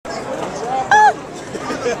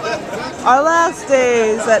Our last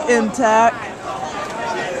days at MTAC,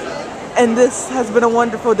 and this has been a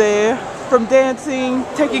wonderful day. From dancing,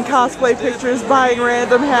 taking cosplay pictures, buying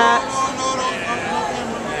random hats,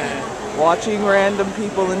 watching random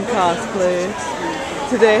people in cosplays.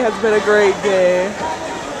 Today has been a great day.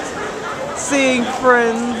 Seeing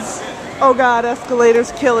friends. Oh God,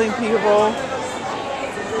 escalators killing people.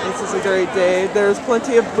 This is a great day. There's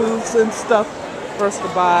plenty of booths and stuff for us to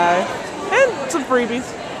buy. And some freebies.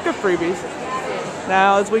 Good freebies.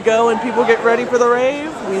 Now as we go and people get ready for the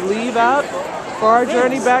rave, we leave out for our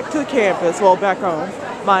journey back to the campus. Well, back home.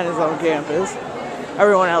 Mine is on campus.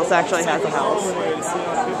 Everyone else actually has a house.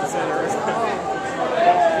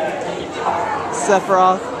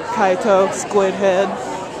 Sephiroth, Kaito, Squid Head.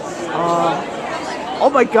 Oh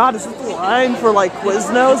my God, is this the line for like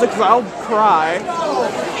Quiznos? Because I'll cry.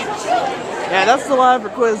 Yeah, that's the line for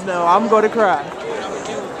Quizno. I'm going to cry.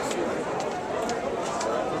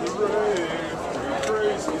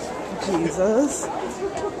 Jesus.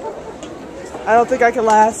 I don't think I can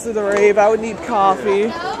last through the rave. I would need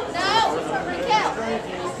coffee.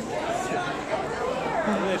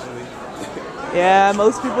 Yeah,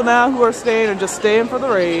 most people now who are staying are just staying for the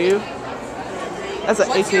rave. That's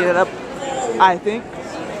an 18 and up, I think.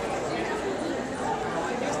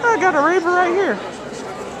 I got a raver right here.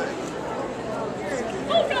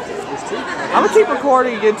 I'm gonna keep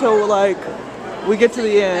recording until like we get to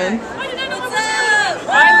the end.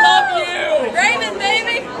 I love you! Raven,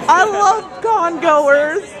 baby! I love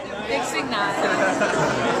con-goers! Big signal.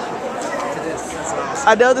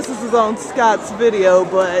 I know this is on Scott's video,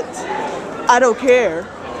 but I don't care.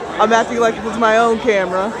 I'm acting like it was my own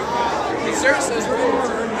camera.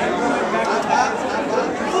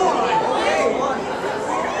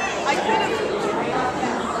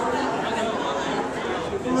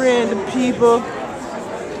 Random people.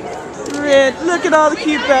 Look at all the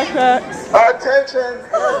cute backpacks. Attention,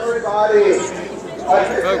 everybody!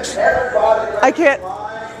 Folks. I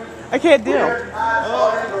can't deal.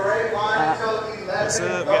 What's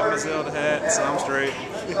up? Got my Zelda hat, so I'm straight.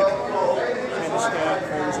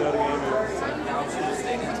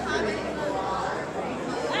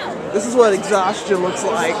 This is what exhaustion looks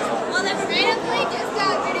like. Well, the randomly just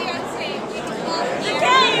got video on stage.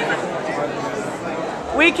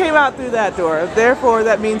 We came out through that door, therefore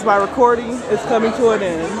that means my recording is coming to an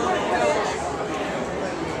end.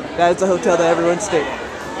 That is the hotel that everyone stayed.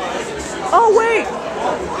 Oh wait!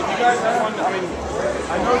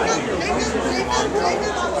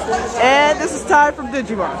 And this is Ty from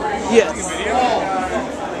Digimon. Yes.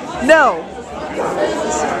 No.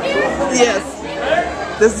 Yes.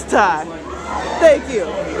 This is Ty. Thank you.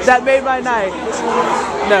 That made my night.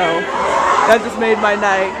 No. That just made my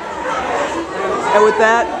night. And with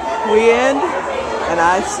that, we end, and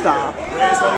I stop.